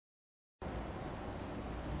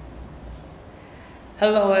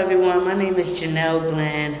Hello everyone, my name is Janelle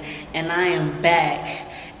Glenn and I am back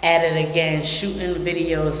at it again shooting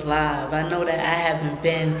videos live. I know that I haven't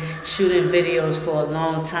been shooting videos for a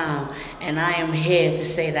long time and I am here to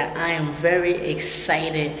say that I am very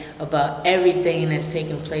excited about everything that's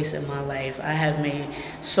taking place in my life. I have made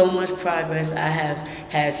so much progress, I have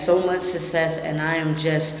had so much success, and I am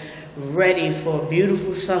just ready for a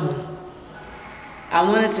beautiful summer. I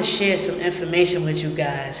wanted to share some information with you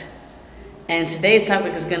guys. And today's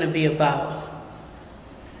topic is going to be about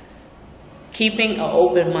keeping an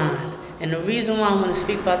open mind. And the reason why I want to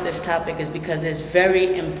speak about this topic is because it's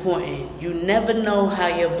very important. You never know how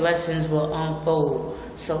your blessings will unfold.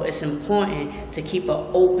 So it's important to keep an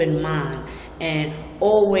open mind and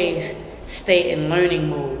always stay in learning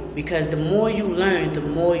mode. Because the more you learn, the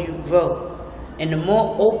more you grow. And the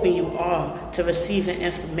more open you are to receiving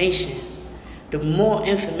information, the more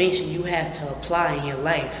information you have to apply in your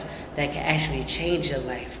life that can actually change your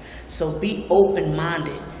life. So be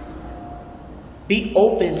open-minded. Be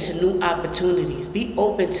open to new opportunities. Be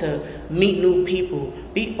open to meet new people.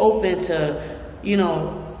 Be open to,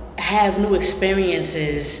 have new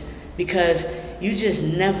experiences, because you just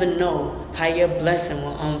never know how your blessing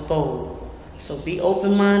will unfold. So be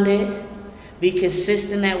open-minded. Be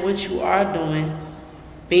consistent at what you are doing.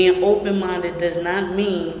 Being open-minded does not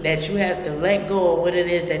mean that you have to let go of what it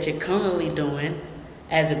is that you're currently doing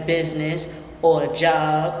as a business or a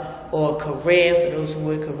job or a career, for those who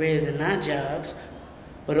work careers and not jobs,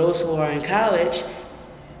 or those who are in college.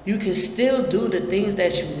 You can still do the things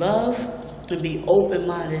that you love and be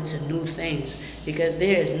open-minded to new things, because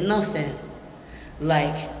there is nothing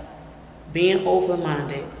like being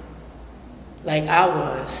open-minded like I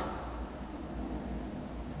was,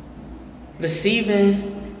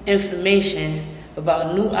 receiving information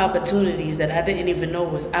about new opportunities that I didn't even know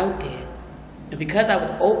was out there. And because I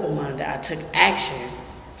was open-minded, I took action.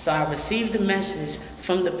 So I received the message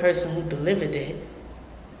from the person who delivered it,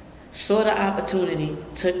 saw the opportunity,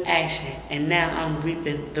 took action, and now I'm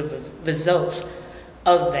reaping the results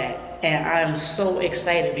of that. And I'm so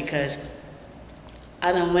excited because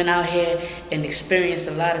I done went out here and experienced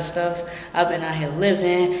a lot of stuff. I've been out here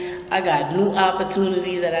living. I got new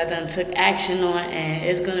opportunities that I done took action on, and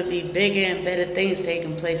it's going to be bigger and better things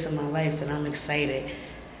taking place in my life, and I'm excited.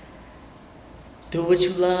 Do what you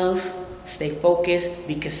love, stay focused,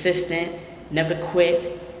 be consistent, never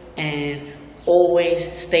quit, and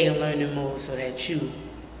always stay in learning mode so that you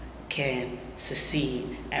can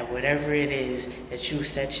succeed at whatever it is that you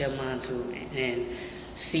set your mind to, and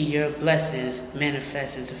see your blessings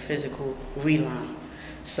manifest into physical reality.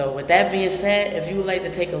 So with that being said, if you would like to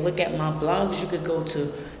take a look at my blogs, you could go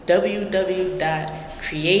to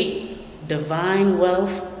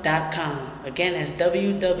www.createdivinewealth.com. Again, that's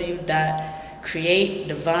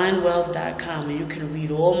www.createdivinewealth.com, and you can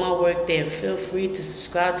read all my work there. Feel free to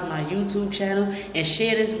subscribe to my YouTube channel and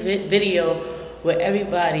share this video with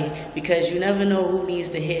everybody, because you never know who needs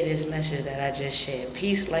to hear this message that I just shared.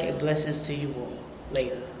 Peace, light, and blessings to you all.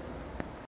 Later.